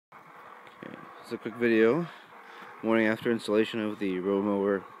Just a quick video, morning after installation of the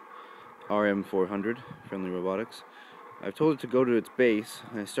Robomow RM400, Friendly Robotics. I've told it to go to its base.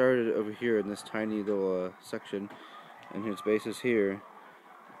 I started over here in this tiny little section, and its base is here,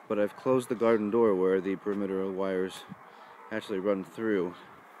 but I've closed the garden door where the perimeter wires actually run through.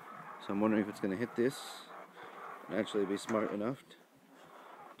 So I'm wondering if it's going to hit this and actually be smart enough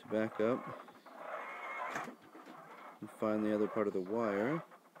to back up and find the other part of the wire.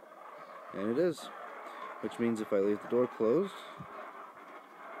 And it is, which means if I leave the door closed,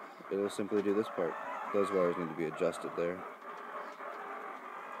 it'll simply do this part. Those wires need to be adjusted there.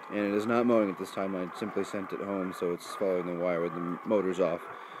 And it is not mowing at this time. I simply sent it home, so it's following the wire with the motors off.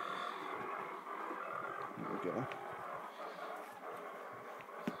 There we go.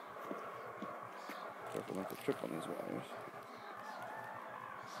 Careful not to trip on these wires.